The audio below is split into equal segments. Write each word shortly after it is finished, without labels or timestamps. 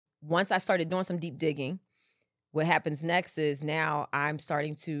once I started doing some deep digging, what happens next is now I'm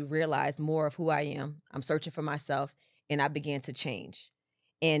starting to realize more of who I am. I'm searching for myself, and I began to change.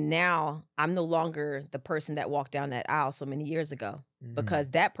 And now I'm no longer the person that walked down that aisle so many years ago,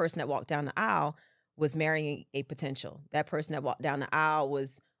 because that person that walked down the aisle was marrying a potential. That person that walked down the aisle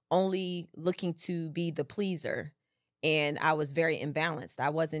was only looking to be the pleaser. And I was very imbalanced. I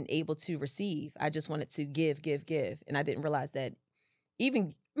wasn't able to receive. I just wanted to give, give, give. And I didn't realize that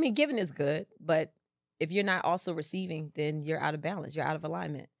giving is good, but if you're not also receiving, then you're out of balance. You're out of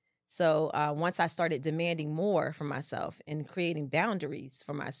alignment. So once I started demanding more from myself and creating boundaries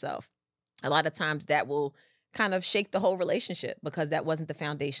for myself, a lot of times that will kind of shake the whole relationship, because that wasn't the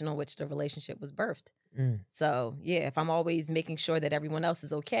foundation on which the relationship was birthed. So yeah, if I'm always making sure that everyone else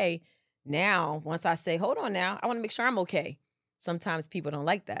is okay, now once I say, hold on now, I want to make sure I'm okay. Sometimes people don't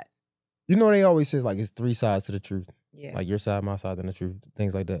like that. You know, they always say like it's three sides to the truth. Yeah. Like your side, my side, and the truth,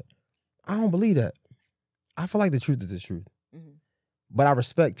 things like that. I don't believe that. I feel like the truth is the truth. But I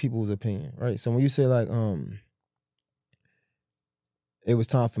respect people's opinion, right? So when you say like, it was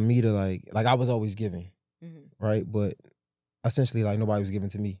time for me to like I was always giving, right? But essentially like nobody was giving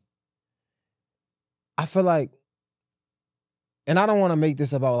to me. I feel like, and I don't want to make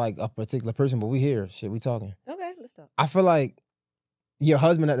this about like a particular person, but we here, we talking. Okay, let's talk. I feel like your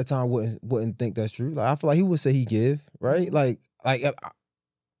husband at the time wouldn't think that's true. Like I feel like he would say he give, right? Like,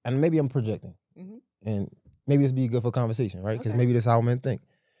 and maybe I'm projecting, and maybe this be good for conversation, right? Because maybe that's how men think.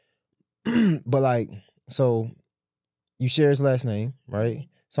 But like, so you share his last name, right?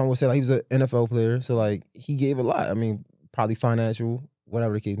 Someone would say like he was an NFL player, so like he gave a lot. I mean, probably financial,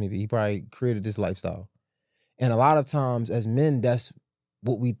 whatever the case may be. He probably created this lifestyle. And a lot of times as men, that's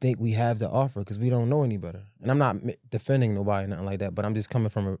what we think we have to offer because we don't know any better. And I'm not defending nobody, nothing like that, but I'm just coming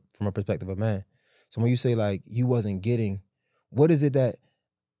from a perspective of man. So when you say like you wasn't getting, what is it that,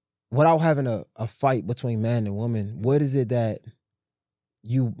 without having a fight between man and woman, what is it that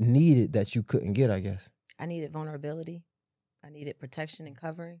you needed that you couldn't get, I guess? I needed vulnerability. I needed protection and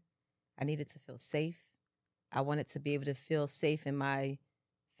covering. I needed to feel safe. I wanted to be able to feel safe in my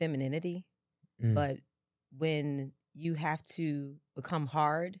femininity. But when you have to become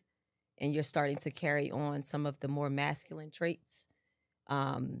hard and you're starting to carry on some of the more masculine traits,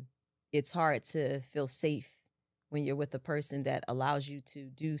 it's hard to feel safe when you're with a person that allows you to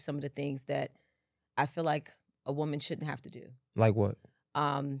do some of the things that I feel like a woman shouldn't have to do. Like what?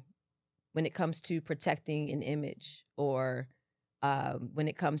 When it comes to protecting an image, or when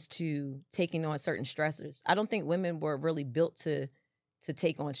it comes to taking on certain stressors. I don't think women were really built to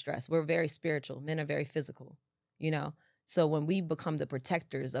take on stress. We're very spiritual. Men are very physical, you know? So when we become the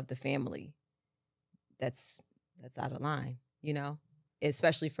protectors of the family, that's out of line, you know?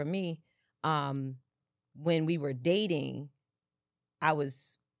 Especially for me, when we were dating, I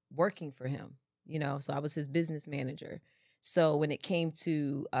was working for him, you know? So I was his business manager. So when it came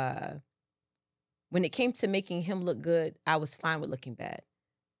to making him look good, I was fine with looking bad.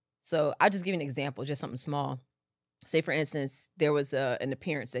 So I'll just give you an example, just something small. Say, for instance, there was an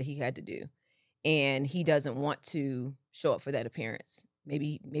appearance that he had to do, and he doesn't want to show up for that appearance.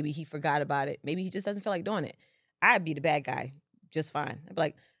 Maybe he forgot about it. Maybe he just doesn't feel like doing it. I'd be the bad guy just fine. I'd be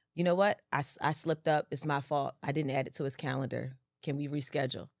like, you know what? I slipped up. It's my fault. I didn't add it to his calendar. Can we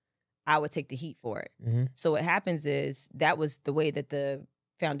reschedule? I would take the heat for it. So what happens is that was the way that the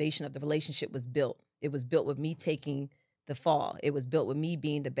foundation of the relationship was built. It was built with me taking the fall. It was built with me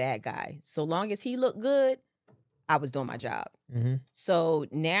being the bad guy. So long as he looked good, I was doing my job. So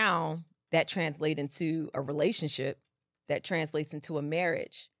now that translates into a relationship, that translates into a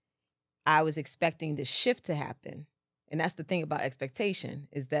marriage. I was expecting the shift to happen. And that's the thing about expectation,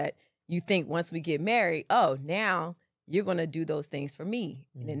 is that you think once we get married, oh, now you're going to do those things for me.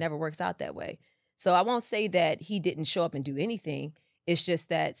 And it never works out that way. So I won't say that he didn't show up and do anything. It's just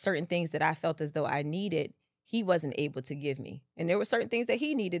that certain things that I felt as though I needed, he wasn't able to give me. And there were certain things that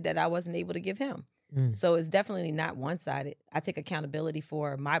he needed that I wasn't able to give him. So it's definitely not one-sided. I take accountability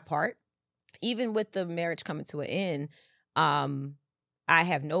for my part. Even with the marriage coming to an end, I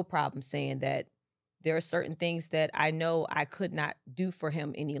have no problem saying that there are certain things that I know I could not do for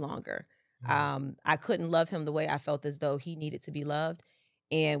him any longer. I couldn't love him the way I felt as though he needed to be loved.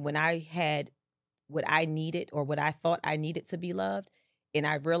 And when I had what I needed or what I thought I needed to be loved, and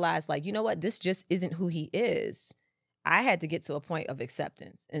I realized, like, you know what, this just isn't who he is, I had to get to a point of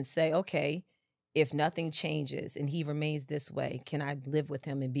acceptance and say, okay, if nothing changes and he remains this way, can I live with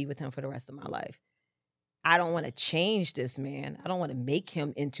him and be with him for the rest of my life? I don't want to change this man. I don't want to make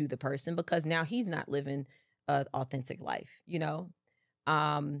him into the person, because now he's not living an authentic life, you know?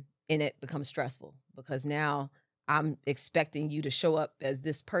 And it becomes stressful because now I'm expecting you to show up as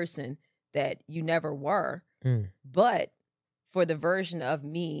this person that you never were. But for the version of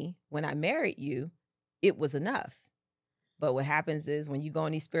me when I married you, it was enough. But what happens is when you go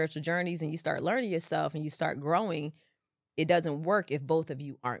on these spiritual journeys and you start learning yourself and you start growing, it doesn't work if both of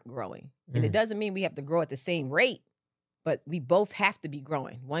you aren't growing. And it doesn't mean we have to grow at the same rate, but we both have to be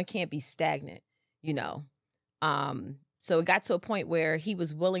growing. One can't be stagnant, you know. So it got to a point where he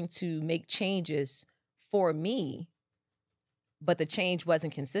was willing to make changes for me, but the change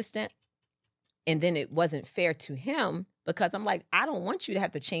wasn't consistent. And then it wasn't fair to him because I'm like, I don't want you to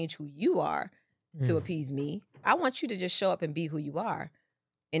have to change who you are to appease me. I want you to just show up and be who you are.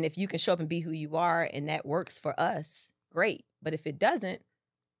 And if you can show up and be who you are and that works for us, great. But if it doesn't,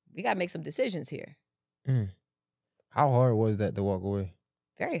 we got to make some decisions here. How hard was that to walk away?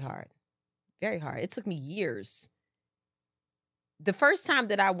 Very hard. Very hard. It took me years. The first time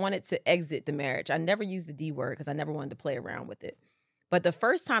that I wanted to exit the marriage, I never used the D word because I never wanted to play around with it. But the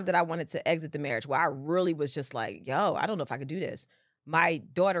first time that I wanted to exit the marriage, where I really was just like, yo, I don't know if I could do this. My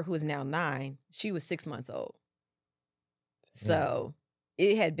daughter, who is now 9, she was 6 months old. So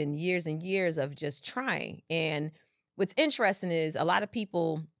it had been years and years of just trying. And what's interesting is a lot of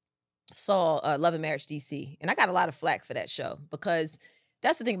people saw Love and Marriage DC. And I got a lot of flack for that show because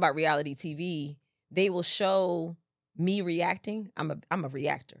that's the thing about reality TV. They will show me reacting. I'm a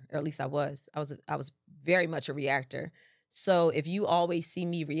reactor, or at least I was. I was very much a reactor. So if you always see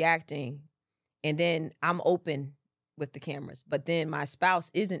me reacting and then I'm open with the cameras, but then my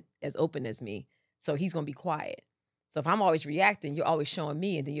spouse isn't as open as me, so he's going to be quiet. So if I'm always reacting, you're always showing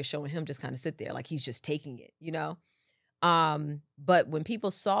me and then you're showing him just kind of sit there like he's just taking it, you know? But when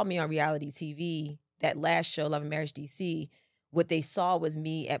people saw me on reality TV, that last show, Love and Marriage DC, what they saw was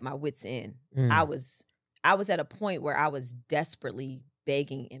me at my wit's end. I was at a point where I was desperately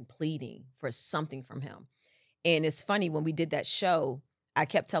begging and pleading for something from him. And it's funny, when we did that show, I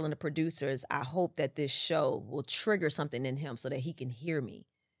kept telling the producers, I hope that this show will trigger something in him so that he can hear me,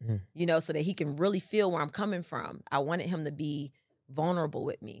 you know, so that he can really feel where I'm coming from. I wanted him to be vulnerable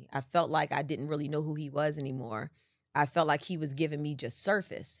with me. I felt like I didn't really know who he was anymore. I felt like he was giving me just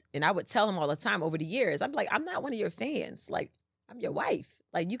surface. And I would tell him all the time over the years, I'm like, I'm not one of your fans. Like, I'm your wife.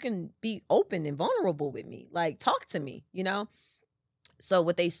 Like, you can be open and vulnerable with me. Like, talk to me, you know? So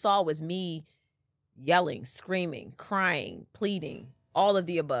what they saw was me yelling, screaming, crying, pleading, all of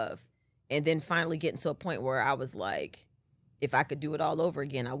the above. And then finally getting to a point where I was like, if I could do it all over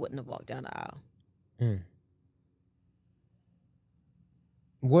again, I wouldn't have walked down the aisle.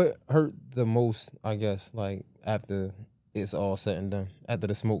 What hurt the most, I guess, like after it's all said and done, after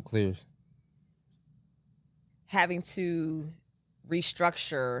the smoke clears? Having to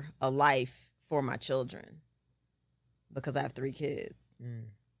restructure a life for my children because I have 3 kids.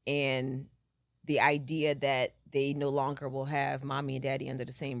 And the idea that they no longer will have mommy and daddy under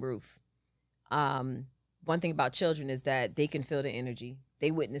the same roof. One thing about children is that they can feel the energy. They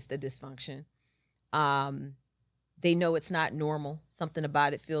witness the dysfunction. They know it's not normal. Something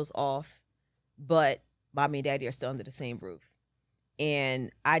about it feels off, but mommy and daddy are still under the same roof.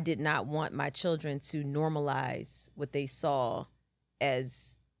 And I did not want my children to normalize what they saw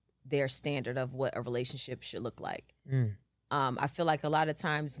as their standard of what a relationship should look like. I feel like a lot of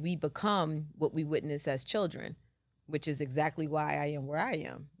times we become what we witness as children, which is exactly why I am where I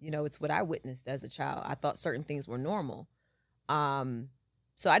am. You know, it's what I witnessed as a child. I thought certain things were normal.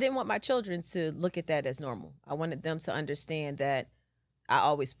 So I didn't want my children to look at that as normal. I wanted them to understand that I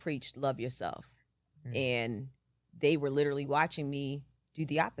always preached love yourself. And they were literally watching me do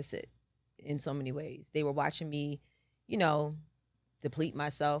the opposite in so many ways. They were watching me, you know, deplete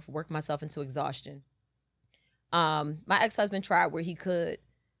myself, work myself into exhaustion. My ex-husband tried where he could,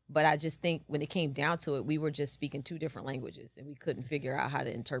 but I just think when it came down to it, we were just speaking 2 different languages and we couldn't figure out how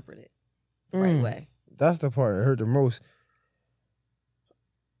to interpret it the right way. That's the part that hurt the most.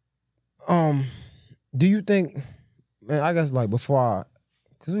 Do you think, man, I guess like because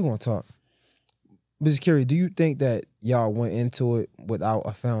we're going to talk, but just curious, do you think that y'all went into it without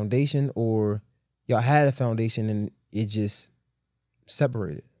a foundation, or y'all had a foundation and it just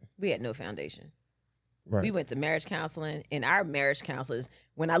separated? We had no foundation. Right. We went to marriage counseling, and our marriage counselors,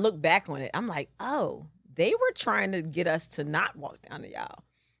 when I look back on it, I'm like, oh, they were trying to get us to not walk down the aisle.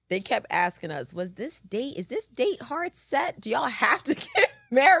 They kept asking us, is this date hard set? Do y'all have to get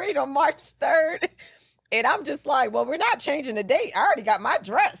married on March 3rd? And I'm just like, well, we're not changing the date. I already got my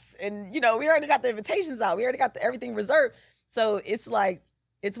dress. And, you know, we already got the invitations out. We already got everything reserved. So it's like,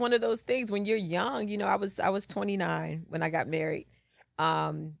 it's one of those things when you're young. You know, I was 29 when I got married.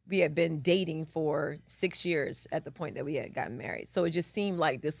 We had been dating for 6 years at the point that we had gotten married. So it just seemed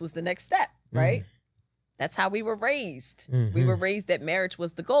like this was the next step, right? That's how we were raised. Mm-hmm. We were raised that marriage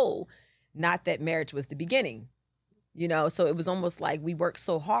was the goal, not that marriage was the beginning. You know, so it was almost like we worked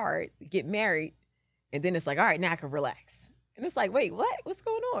so hard, get married, and then it's like, all right, now I can relax. And it's like, wait, what? What's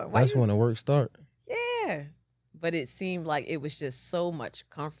going on? That's when the work start. Yeah. But it seemed like it was just so much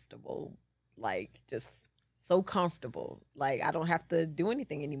comfortable, like just so comfortable. Like I don't have to do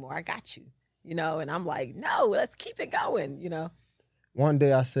anything anymore. I got you, you know? And I'm like, no, let's keep it going, you know? One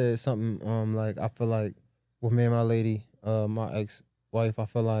day I said something, like I feel like with me and my lady, my ex-wife, I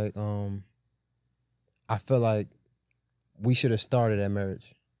feel like we should have started that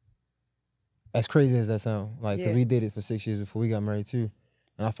marriage. As crazy as that sounds, like, cause we did it for 6 years before we got married too,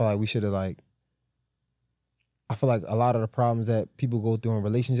 and I feel like we should have I feel like a lot of the problems that people go through in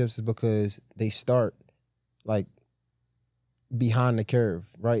relationships is because they start like behind the curve,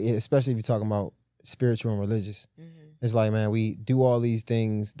 right? Especially if you're talking about spiritual and religious. Mm-hmm. It's like, man, we do all these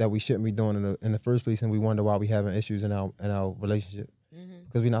things that we shouldn't be doing in the first place, and we wonder why we having issues in our relationship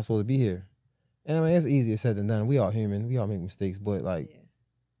because we're not supposed to be here. And I mean, it's easier said than done. We all human. We all make mistakes, but like. Yeah.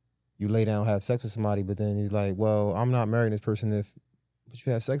 You lay down, have sex with somebody, but then you're like, well, I'm not marrying this person but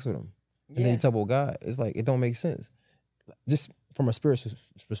you have sex with them. And then you talk about God. It's like, it don't make sense. Just from a spiritual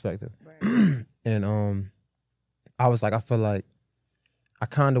perspective. Right. And I was like, I feel like I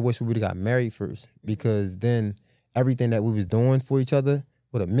kind of wish we would have got married first because then everything that we was doing for each other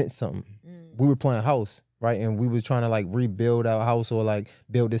would have meant something. We were playing house, right? And we was trying to like rebuild our house or like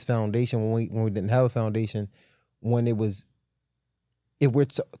build this foundation when we didn't have a foundation, when it was. If we're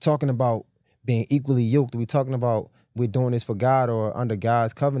talking about being equally yoked, we're talking about we're doing this for God or under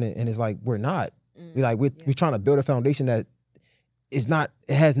God's covenant, and it's like we're not. We're trying to build a foundation that is not.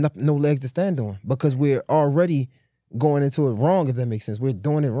 It has no legs to stand on because we're already going into it wrong. If that makes sense, we're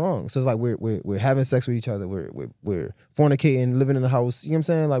doing it wrong. So it's like we're having sex with each other. We're fornicating, living in the house. You know what I'm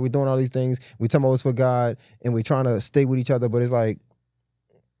saying? Like we're doing all these things. We talking about it's for God, and we're trying to stay with each other, but it's like.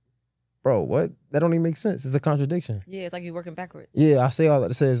 Bro, what? That don't even make sense. It's a contradiction. Yeah, it's like you're working backwards. Yeah, I say all that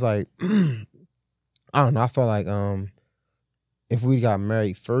to say is like, I don't know. I feel like if we got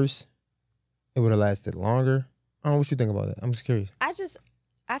married first, it would have lasted longer. I don't know what you think about that. I'm just curious.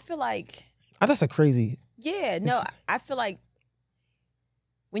 I feel like. That's a crazy. Yeah, no, I feel like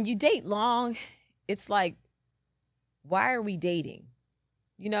when you date long, it's like, why are we dating?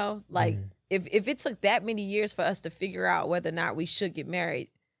 You know, like if it took that many years for us to figure out whether or not we should get married,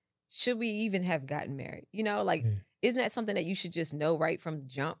 should we even have gotten married? You know, like, isn't that something that you should just know right from the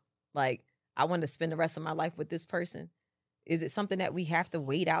jump? Like, I want to spend the rest of my life with this person. Is it something that we have to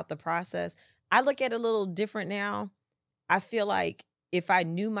wait out the process? I look at it a little different now. I feel like if I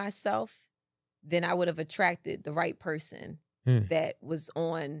knew myself, then I would have attracted the right person that was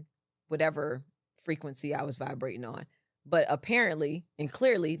on whatever frequency I was vibrating on. But apparently and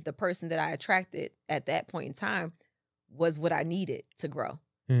clearly, the person that I attracted at that point in time was what I needed to grow.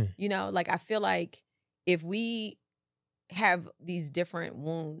 You know, like I feel like if we have these different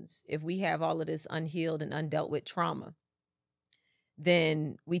wounds, if we have all of this unhealed and undealt with trauma,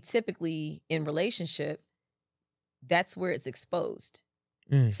 then we typically in relationship, that's where it's exposed.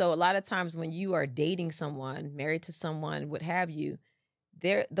 So a lot of times when you are dating someone, married to someone, what have you,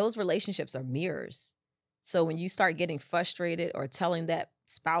 those relationships are mirrors. So when you start getting frustrated or telling that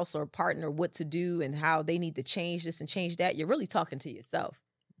spouse or partner what to do and how they need to change this and change that, you're really talking to yourself.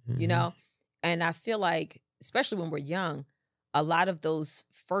 You know, and I feel like, especially when we're young, a lot of those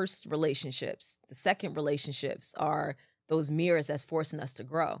first relationships, the second relationships are those mirrors that's forcing us to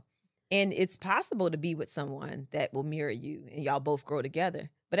grow. And it's possible to be with someone that will mirror you and y'all both grow together.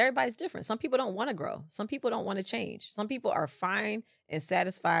 But everybody's different. Some people don't want to grow. Some people don't want to change. Some people are fine and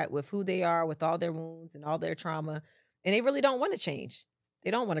satisfied with who they are, with all their wounds and all their trauma. And they really don't want to change.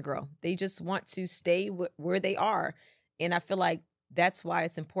 They don't want to grow. They just want to stay where they are. And I feel like that's why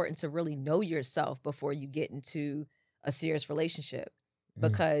it's important to really know yourself before you get into a serious relationship.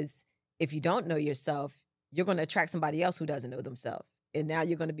 Because if you don't know yourself, you're going to attract somebody else who doesn't know themselves. And now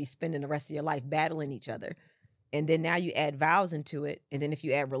you're going to be spending the rest of your life battling each other. And then now you add vows into it. And then if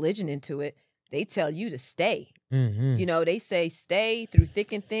you add religion into it, they tell you to stay. You know, they say stay through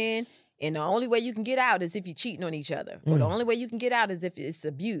thick and thin. And the only way you can get out is if you're cheating on each other. Or the only way you can get out is if it's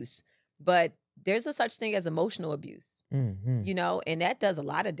abuse. But there's a such thing as emotional abuse, you know, and that does a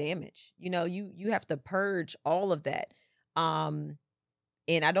lot of damage. You know, you have to purge all of that. And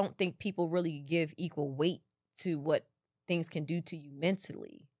I don't think people really give equal weight to what things can do to you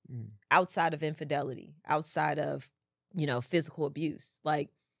mentally outside of infidelity, outside of, you know, physical abuse. Like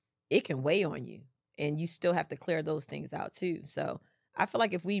it can weigh on you and you still have to clear those things out too. So I feel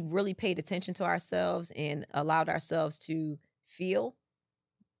like if we really paid attention to ourselves and allowed ourselves to feel,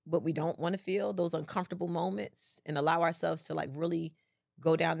 what we don't want to feel, those uncomfortable moments, and allow ourselves to like really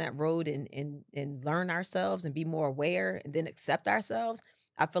go down that road and learn ourselves and be more aware and then accept ourselves,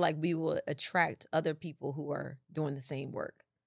 I feel like we will attract other people who are doing the same work.